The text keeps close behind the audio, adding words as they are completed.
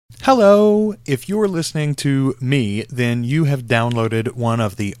Hello! If you're listening to me, then you have downloaded one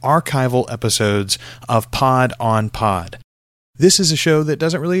of the archival episodes of Pod on Pod. This is a show that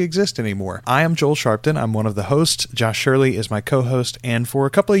doesn't really exist anymore. I am Joel Sharpton. I'm one of the hosts. Josh Shirley is my co-host, and for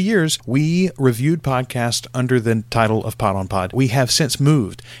a couple of years, we reviewed podcasts under the title of Pod on Pod. We have since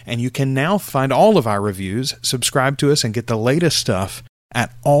moved, and you can now find all of our reviews, subscribe to us, and get the latest stuff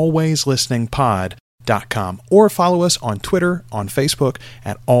at alwayslisteningpod.com. Or follow us on Twitter, on Facebook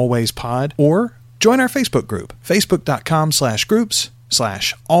at alwayspod, or join our Facebook group,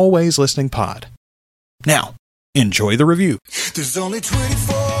 facebook.com/groups/alwayslisteningpod. Now, enjoy the review. There's only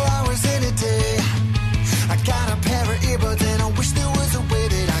 24 hours in a day. I got a pair of earbuds and I wish there was a way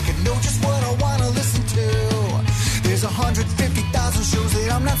that I could know just what I want to listen to. There's 150,000 shows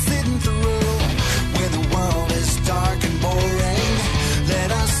that I'm not sitting through. When the world is dark and boring,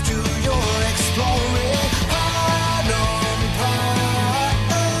 let us do your exploring. Pod on pod.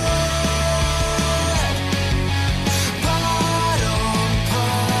 Pod on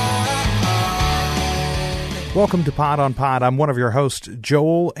pod. Welcome to Pod on Pod. I'm one of your hosts,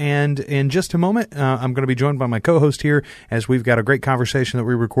 Joel, and in just a moment, I'm going to be joined by my co-host here as we've got a great conversation that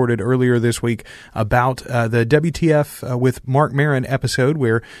we recorded earlier this week about the WTF with Marc Maron episode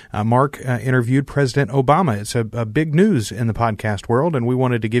where Marc interviewed President Obama. It's a big news in the podcast world, and we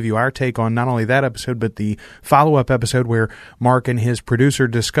wanted to give you our take on not only that episode, but the follow-up episode where Marc and his producer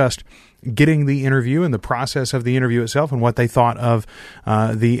discussed getting the interview and the process of the interview itself and what they thought of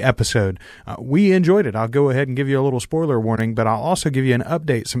the episode. We enjoyed it. I'll go ahead and give you a little spoiler warning, but I'll also give you an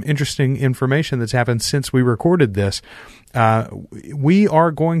update, some interesting information that's happened since we recorded this. We are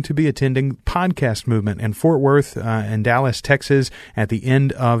going to be attending Podcast Movement in Fort Worth and Dallas, Texas at the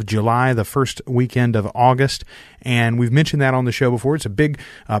end of July, the first weekend of August. And we've mentioned that on the show before. It's a big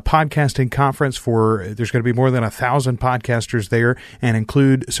podcasting conference there's going to be more than 1,000 podcasters there and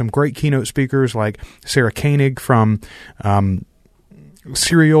include some great keynote speakers like Sarah Koenig from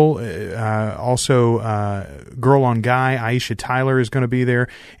Serial, also Girl on Guy, Aisha Tyler is going to be there,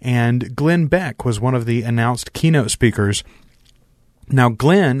 and Glenn Beck was one of the announced keynote speakers. Now,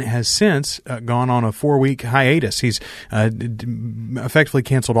 Glenn has since gone on a 4-week hiatus. He's effectively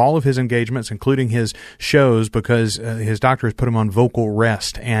canceled all of his engagements, including his shows, because his doctor has put him on vocal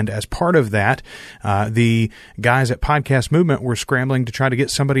rest. And as part of that, the guys at Podcast Movement were scrambling to try to get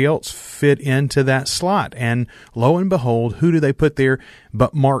somebody else fit into that slot. And lo and behold, who do they put there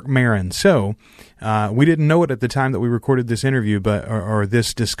but Marc Maron? So we didn't know it at the time that we recorded this interview, or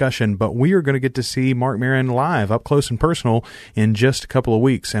this discussion, but we are going to get to see Marc Maron live, up close and personal, in just a couple of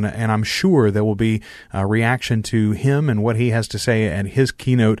weeks, and I'm sure there will be a reaction to him and what he has to say at his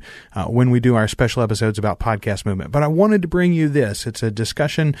keynote when we do our special episodes about Podcast Movement. But I wanted to bring you this. It's a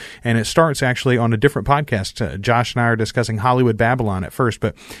discussion, and it starts actually on a different podcast. Josh and I are discussing Hollywood Babylon at first,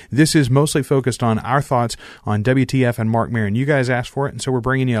 but this is mostly focused on our thoughts on WTF and Marc Maron. You guys asked for it, and so we're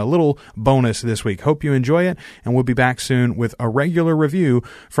bringing you a little bonus this week. Hope you enjoy it, and we'll be back soon with a regular review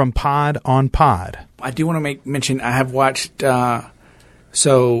from Pod on Pod. I do want to mention I have watched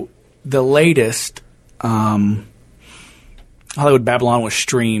so the latest Hollywood Babylon was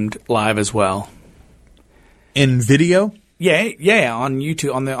streamed live as well. In video? Yeah, on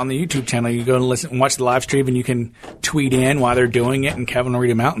YouTube, on the YouTube channel. You go and listen and watch the live stream, and you can tweet in while they're doing it, and Kevin will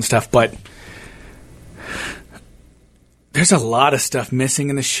read them out and stuff. But there's a lot of stuff missing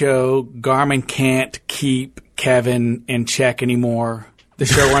in the show. Garmin can't keep Kevin in check anymore. The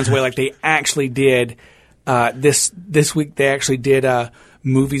show runs away like they actually did. This week they actually did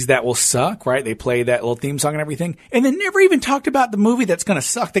movies that will suck, right? They play that little theme song and everything, and then never even talked about the movie that's going to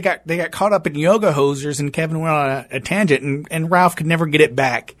suck. They got caught up in yoga hosers, and Kevin went on a tangent, and Ralph could never get it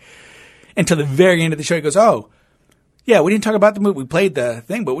back until the very end of the show. He goes, "Oh, yeah, we didn't talk about the movie. We played the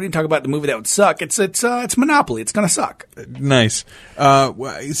thing, but we didn't talk about the movie that would suck. It's Monopoly. It's going to suck." Nice.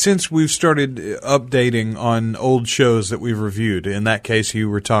 Since we've started updating on old shows that we've reviewed, in that case,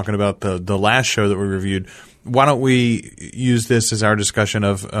 you were talking about the last show that we reviewed. Why don't we use this as our discussion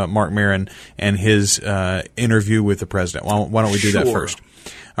of Marc Maron and his interview with the president? Why don't we do that first?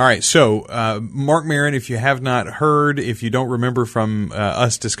 All right, so Marc Maron, if you have not heard, if you don't remember from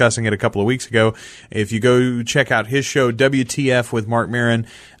us discussing it a couple of weeks ago, if you go check out his show, WTF with Marc Maron,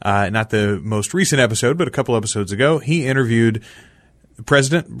 not the most recent episode, but a couple episodes ago, he interviewed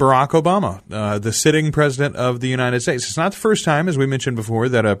President Barack Obama, the sitting president of the United States. It's not the first time, as we mentioned before,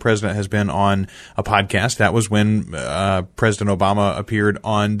 that a president has been on a podcast. That was when President Obama appeared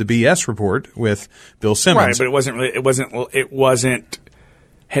on the BS Report with Bill Simmons. Right, but it wasn't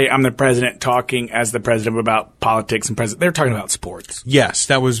hey, I'm the president talking as the president about politics and president. They're talking about sports. Yes,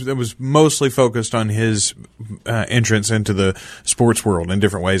 that was mostly focused on his entrance into the sports world in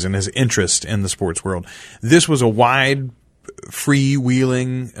different ways and his interest in the sports world. This was a wide-ranging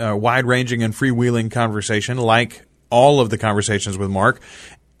and freewheeling conversation, like all of the conversations with Mark.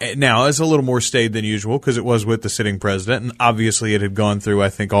 Now, it's a little more staid than usual because it was with the sitting president, and obviously it had gone through, I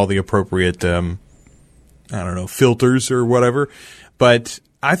think, all the appropriate, filters or whatever. But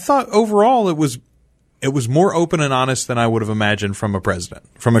I thought overall it was more open and honest than I would have imagined from a president,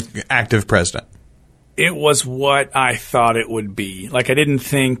 from an active president. It was what I thought it would be. Like, I didn't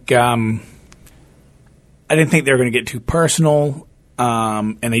think they were going to get too personal,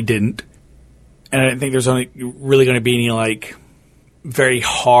 and they didn't. And I didn't think there's only really going to be any like very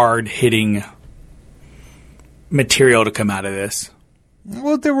hard hitting material to come out of this.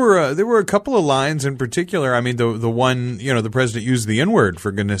 Well, there were a couple of lines in particular. I mean, the one, the president used the N-word,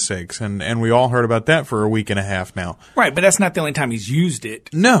 for goodness sakes, and we all heard about that for a week and a half now. Right, but that's not the only time he's used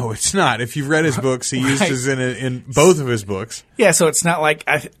it. No, it's not. If you've read his books, he used it in both of his books. Yeah, so it's not like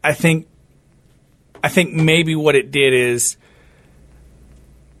I think maybe what it did is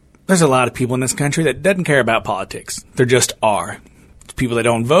there's a lot of people in this country that doesn't care about politics. There just are. There's people that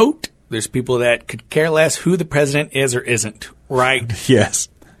don't vote. There's people that could care less who the president is or isn't, right? Yes.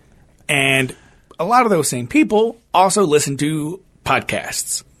 And a lot of those same people also listen to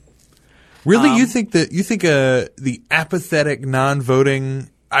podcasts. Really? You think the apathetic non-voting,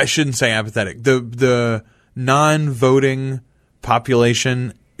 I shouldn't say apathetic, the non-voting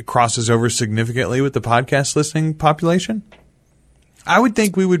population crosses over significantly with the podcast listening population? I would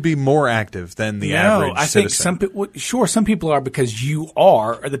think we would be more active than the average citizen. Think some people are because you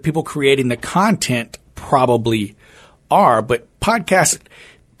are, or the people creating the content probably are. But podcasts,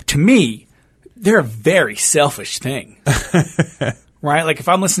 to me, they're a very selfish thing, right? Like if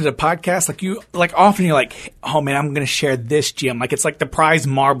I'm listening to a podcast, often you're like, oh man, I'm going to share this gem. Like it's like the prize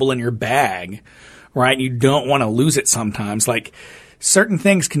marble in your bag, right? You don't want to lose it sometimes. Like certain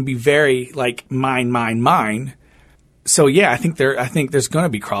things can be very like mine. So yeah, I think there's going to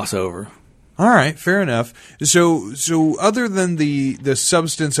be crossover. All right, fair enough. So other than the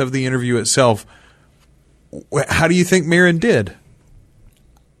substance of the interview itself, how do you think Maron did?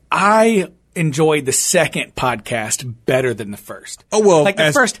 I enjoyed the second podcast better than the first. Oh well, like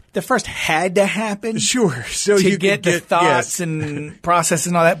the first had to happen. Sure, so to you get the thoughts and process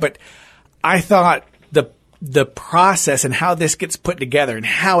and all that. But I thought the process and how this gets put together and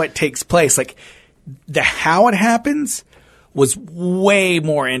how it takes place, like. The how it happens was way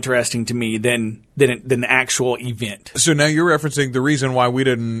more interesting to me than the actual event. So now you're referencing the reason why we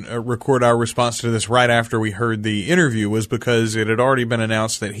didn't record our response to this right after we heard the interview was because it had already been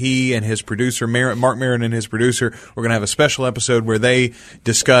announced that he and his producer, Marc Maron and his producer, were going to have a special episode where they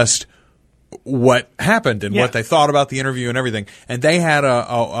discussed what happened and what they thought about the interview and everything. And they had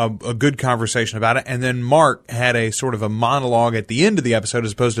a good conversation about it. And then Mark had a sort of a monologue at the end of the episode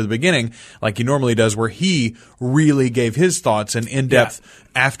as opposed to the beginning, like he normally does, where he really gave his thoughts and in-depth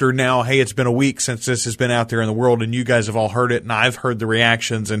after now, hey, it's been a week since this has been out there in the world and you guys have all heard it and I've heard the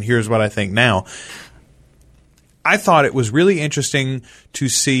reactions and here's what I think now. I thought it was really interesting to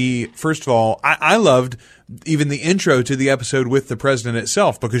see, first of all, I loved even the intro to the episode with the president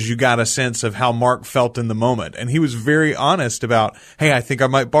itself because you got a sense of how Mark felt in the moment. And he was very honest about, hey, I think I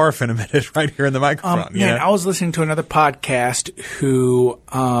might barf in a minute right here in the microphone. I was listening to another podcast who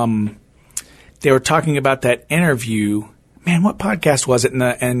they were talking about that interview. Man, what podcast was it?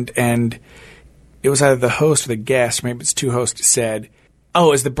 And it was either the host or the guest, maybe it's two hosts said, oh,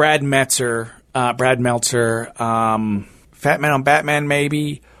 it was the Brad Meltzer, Fat Man on Batman,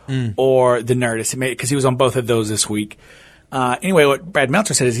 maybe, or The Nerdist, because he was on both of those this week. Anyway, what Brad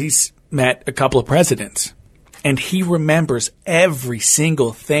Meltzer said is he's met a couple of presidents, and he remembers every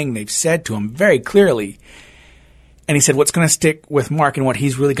single thing they've said to him very clearly. And he said what's going to stick with Mark and what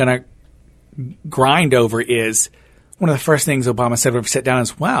he's really going to grind over is one of the first things Obama said when he sat down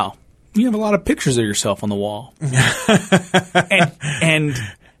is, wow, you have a lot of pictures of yourself on the wall. and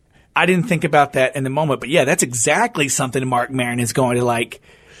I didn't think about that in the moment, but yeah, that's exactly something Marc Maron is going to like.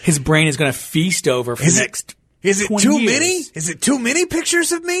 His brain is going to feast over for the next 20 years. Is it too many? Is it too many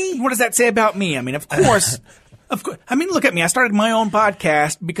pictures of me? What does that say about me? I mean, of course. I mean, look at me. I started my own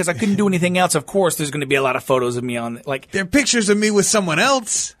podcast because I couldn't do anything else. Of course, there's going to be a lot of photos of me on like. They're pictures of me with someone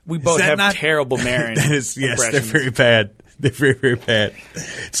else. We both have terrible Maron. Yes, they're very bad. They're very, very bad.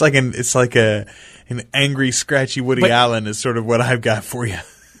 It's like an angry, scratchy Woody Allen is sort of what I've got for you.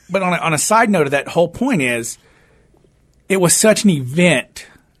 But on a side note of that whole point is, it was such an event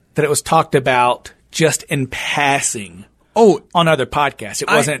that it was talked about just in passing on other podcasts. It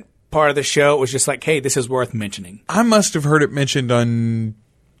wasn't part of the show. It was just like, hey, this is worth mentioning. I must have heard it mentioned on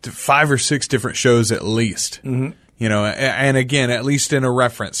 5 or 6 different shows at least. Mm-hmm. You know, and again, at least in a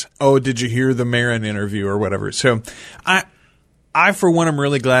reference. Oh, did you hear the Maron interview or whatever? So I for one, am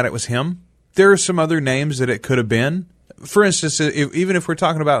really glad it was him. There are some other names that it could have been. For instance, even if we're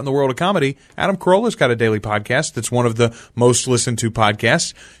talking about in the world of comedy, Adam Carolla's got a daily podcast that's one of the most listened to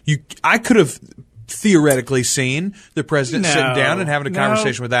podcasts. I could have theoretically seen the president sitting down and having a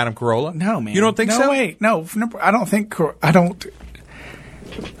conversation with Adam Carolla. No, man. You don't think so? No, wait. No, I don't think –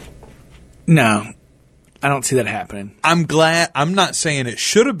 No. I don't see that happening. I'm glad. I'm not saying it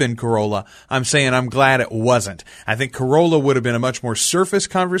should have been Carolla. I'm saying I'm glad it wasn't. I think Carolla would have been a much more surface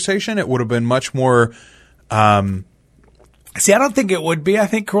conversation. It would have been much more see, I don't think it would be. I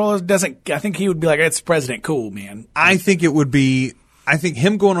think Carolla doesn't – I think he would be like, it's president. Cool, man. I think it would be – I think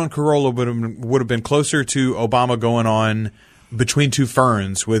him going on Carolla would have been closer to Obama going on Between Two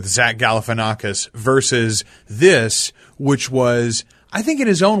Ferns with Zach Galifianakis versus this, which was, I think in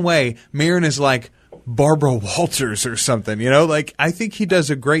his own way, Maron is like – Barbara Walters or something, you know? Like, I think he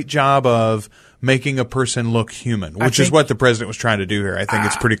does a great job of making a person look human, which is what the president was trying to do here. I think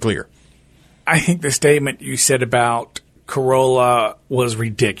it's pretty clear. I think the statement you said about Carolla was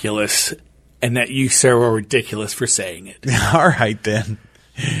ridiculous and that you, sir, were ridiculous for saying it. All right, then.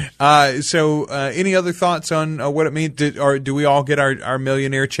 So any other thoughts on what it means? Do we all get our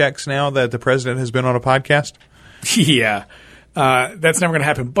millionaire checks now that the president has been on a podcast? Yeah. That's never going to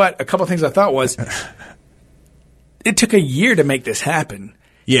happen. But a couple of things I thought was it took a year to make this happen.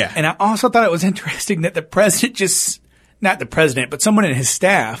 Yeah. And I also thought it was interesting that the president not the president, but someone in his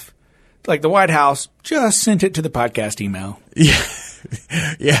staff, like the White House, just sent it to the podcast email. Yeah.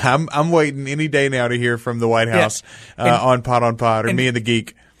 Yeah. I'm waiting any day now to hear from the White House on Pod or Me and the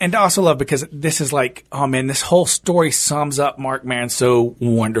Geek. And I also love because this is like, oh man, this whole story sums up Marc Maron so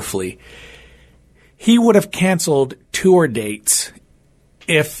wonderfully. He would have canceled tour dates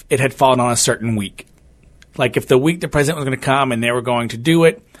if it had fallen on a certain week. Like if the week the president was going to come and they were going to do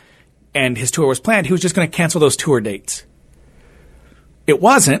it and his tour was planned, he was just going to cancel those tour dates. It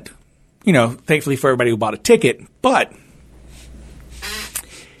wasn't, thankfully for everybody who bought a ticket, but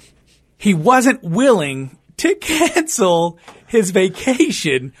he wasn't willing to cancel his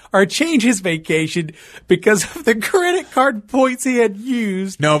vacation or change his vacation because of the credit card points he had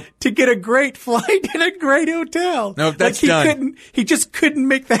used to get a great flight and a great hotel. Nope, that's done. He just couldn't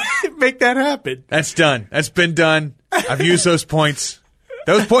make that happen. That's done. That's been done. I've used those points.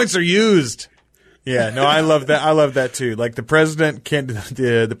 Those points are used. Yeah, no, I love that. I love that too. Like the president cannot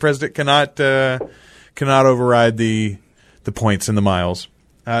override the points and the miles.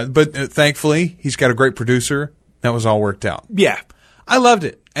 But thankfully, he's got a great producer. That was all worked out. Yeah. I loved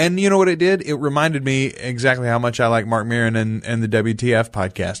it. And you know what it did? It reminded me exactly how much I like Marc Maron and the WTF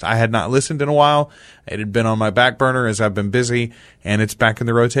podcast. I had not listened in a while. It had been on my back burner as I've been busy, and it's back in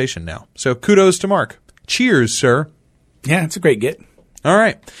the rotation now. So kudos to Marc. Cheers, sir. Yeah, it's a great get. All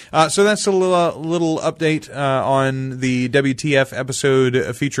right. So that's a little update on the WTF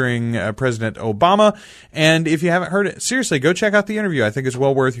episode featuring President Obama. And if you haven't heard it, seriously, go check out the interview. I think it's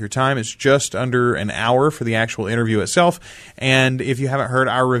well worth your time. It's just under an hour for the actual interview itself. And if you haven't heard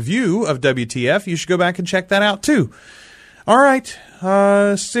our review of WTF, you should go back and check that out too. All right.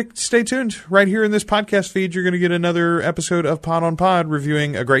 Stay tuned. Right here in this podcast feed, you're going to get another episode of Pod on Pod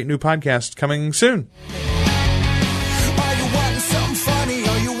reviewing a great new podcast coming soon.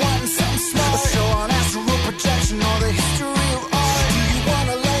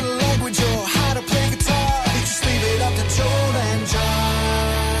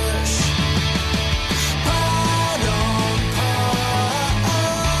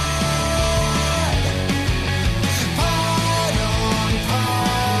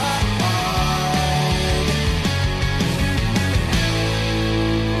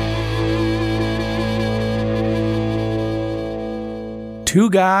 Two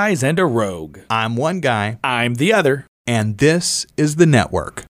guys and a rogue. I'm one guy. I'm the other. And this is the network.